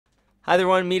Hi there,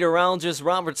 everyone. Meteorologist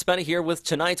Robert Spena here with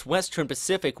tonight's Western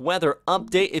Pacific weather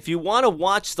update. If you want to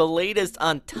watch the latest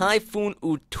on Typhoon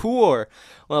Utor,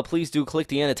 well, please do click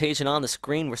the annotation on the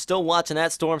screen. We're still watching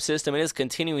that storm system. It is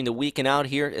continuing to weaken out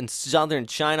here in southern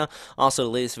China. Also, the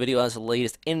latest video has the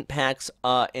latest impacts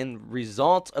and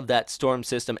results of that storm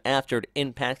system after it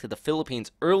impacted the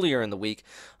Philippines earlier in the week.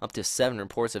 Up to 7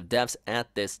 reports of deaths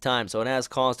at this time. So it has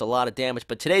caused a lot of damage.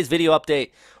 But today's video update,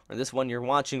 or this one you're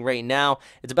watching right now,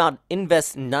 it's about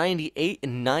Invest 98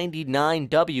 and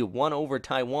 99W, one over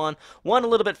Taiwan, one a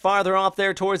little bit farther off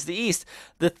there towards the east.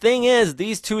 The thing is,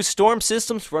 these two storm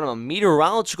systems, from a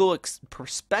meteorological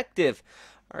perspective,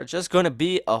 are just going to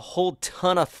be a whole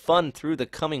ton of fun through the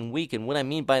coming week. And what I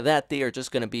mean by that, they are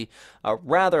just going to be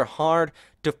rather hard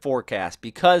to forecast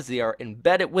because they are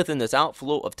embedded within this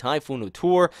outflow of Typhoon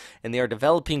Utor, and they are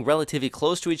developing relatively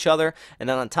close to each other. And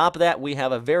then on top of that, we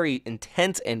have a very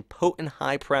intense and potent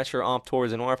high pressure off towards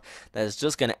the north that is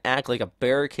just going to act like a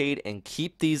barricade and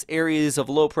keep these areas of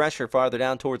low pressure farther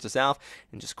down towards the south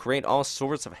and just create all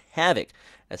sorts of havoc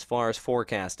as far as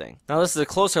forecasting. Now this is a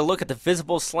closer look at the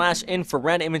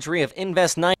visible/infrared imagery of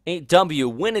Invest 98W.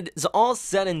 When it is all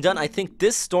said and done, I think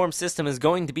this storm system is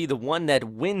going to be the one that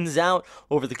wins out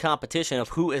over the competition of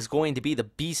who is going to be the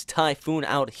beast typhoon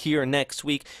out here next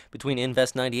week between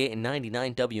Invest 98 and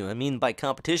 99W. I mean by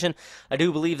competition, I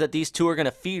do believe that these two are going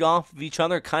to feed off of each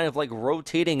other, kind of like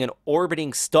rotating and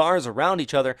orbiting stars around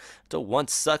each other until one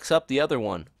sucks up the other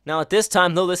one. Now at this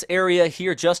time, though, this area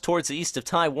here just towards the east of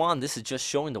Taiwan, this is just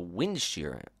showing the wind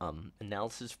shear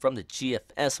analysis from the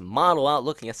GFS model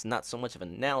outlook. Yes, not so much of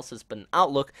an analysis, but an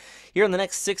outlook. Here in the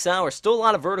next 6 hours, still a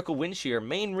lot of vertical wind shear.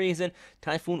 Main reason,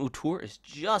 Typhoon Utor is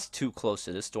just too close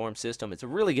to this storm system. It's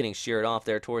really getting sheared off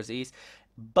there towards the east.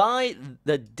 By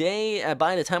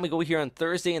the time we go here on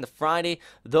Thursday and the Friday,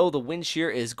 though, the wind shear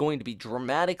is going to be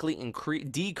dramatically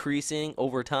decreasing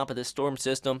over top of this storm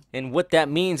system. And what that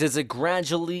means is a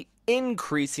gradually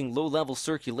increasing low-level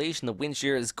circulation. The wind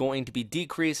shear is going to be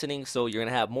decreasing, so you're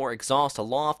going to have more exhaust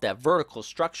aloft. That vertical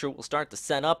structure will start to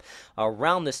set up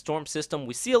around this storm system.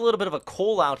 We see a little bit of a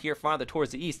cold out here farther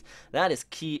towards the east. That is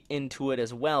key into it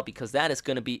as well, because that is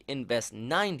going to be Invest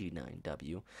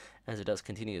 99W as it does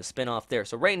continue to spin off there.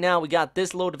 So right now we got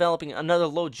this low developing, another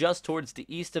low just towards the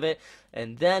east of it,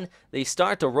 and then they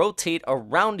start to rotate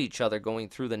around each other going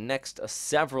through the next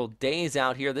several days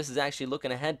out here. This is actually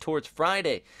looking ahead towards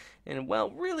Friday. And,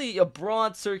 well, really a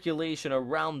broad circulation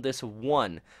around this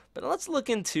one. But let's look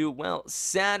into, well,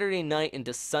 Saturday night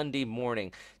into Sunday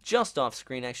morning. Just off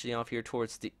screen, actually off here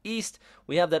towards the east,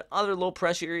 we have that other low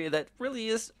pressure area that really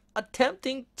is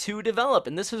attempting to develop.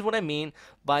 And this is what I mean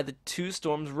by the two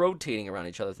storms rotating around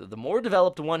each other. The more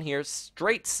developed one here,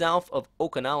 straight south of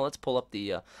Okinawa. Let's pull up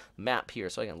the map here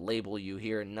so I can label you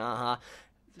here. Naha.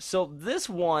 So this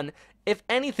one, if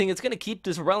anything, it's going to keep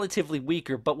this relatively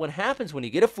weaker. But what happens when you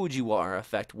get a Fujiwara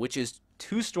effect, which is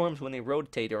two storms when they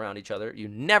rotate around each other, you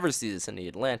never see this in the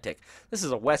Atlantic. This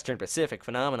is a Western Pacific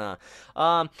phenomenon.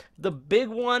 The big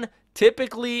one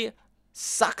typically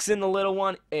sucks in the little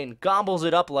one and gobbles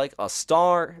it up like a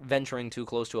star venturing too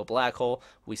close to a black hole.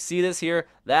 We see this here.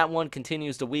 That one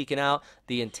continues to weaken out.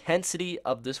 The intensity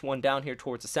of this one down here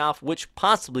towards the south, which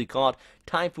possibly called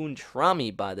Typhoon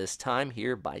Trami by this time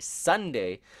here by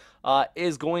Sunday,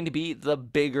 is going to be the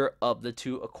bigger of the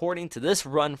two. According to this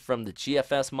run from the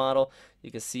GFS model,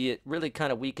 you can see it really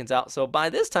kind of weakens out. So by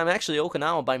this time, actually,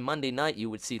 Okinawa, by Monday night, you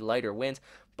would see lighter winds.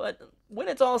 But when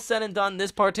it's all said and done,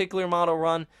 this particular model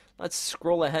run, let's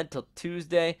scroll ahead till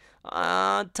Tuesday.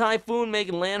 Typhoon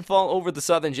making landfall over the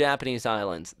southern Japanese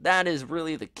islands. That is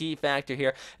really the key factor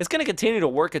here. It's going to continue to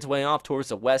work its way off towards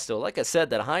the west, though. Like I said,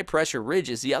 that high pressure ridge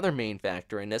is the other main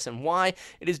factor in this, and why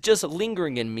it is just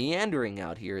lingering and meandering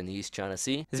out here in the East China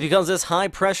Sea is because this high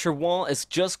pressure wall is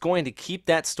just going to keep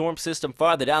that storm system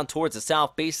farther down towards the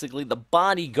south, basically the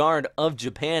bodyguard of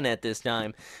Japan at this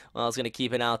time. Well, it's going to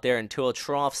keep it out there until a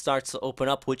trough starts to open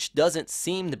up, which doesn't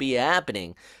seem to be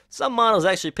happening. Some models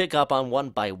actually pick up on one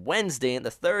by Wednesday and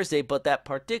the Thursday, but that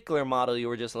particular model you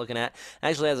were just looking at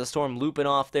actually has a storm looping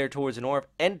off there towards the north,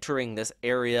 entering this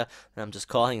area that I'm just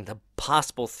calling the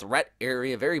possible threat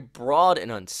area. Very broad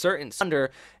and uncertain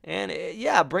thunder, and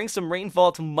yeah, bring some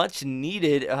rainfall to much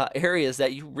needed areas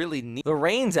that you really need. The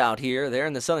rains out here, there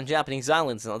in the southern Japanese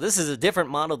islands. Now, this is a different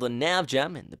model than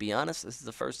NavGem, and to be honest, this is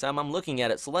the first time I'm looking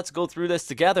at it, so let's go through this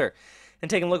together and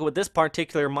take a look at what this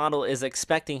particular model is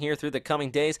expecting here through the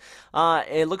coming days.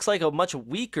 It looks like a much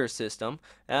weaker system,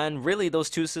 and really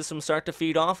those two systems start to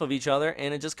feed off of each other,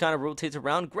 and it just kind of rotates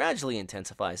around, gradually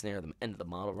intensifies near the end of the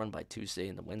model run by Tuesday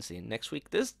and the Wednesday and next week.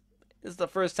 This This is the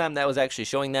first time that was actually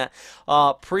showing that.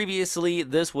 Previously,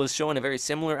 this was showing a very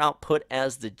similar output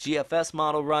as the GFS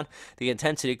model run. The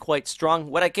intensity quite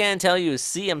strong. What I can tell you is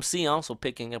CMC also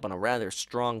picking up on a rather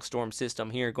strong storm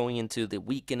system here going into the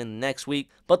weekend and the next week.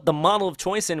 But the model of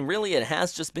choice, and really it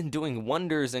has just been doing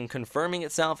wonders and confirming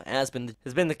itself, has been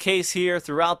the case here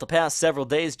throughout the past several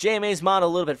days. JMA's model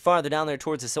a little bit farther down there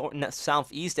towards the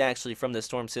southeast actually from the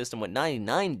storm system with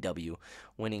 99W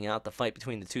winning out the fight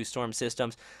between the two storm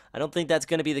systems. I don't think that's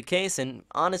going to be the case, and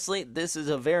honestly, this is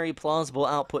a very plausible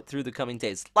output through the coming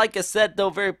days. Like I said,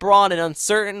 though, very broad and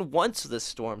uncertain. Once the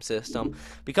storm system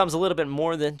becomes a little bit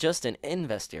more than just an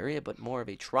invest area, but more of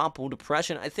a tropical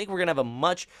depression, I think we're going to have a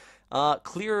much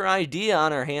clearer idea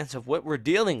on our hands of what we're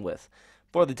dealing with.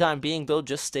 For the time being, though,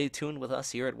 just stay tuned with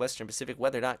us here at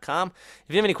westernpacificweather.com.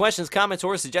 If you have any questions, comments,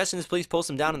 or suggestions, please post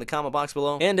them down in the comment box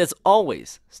below. And as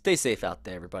always, stay safe out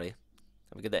there, everybody.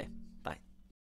 Have a good day.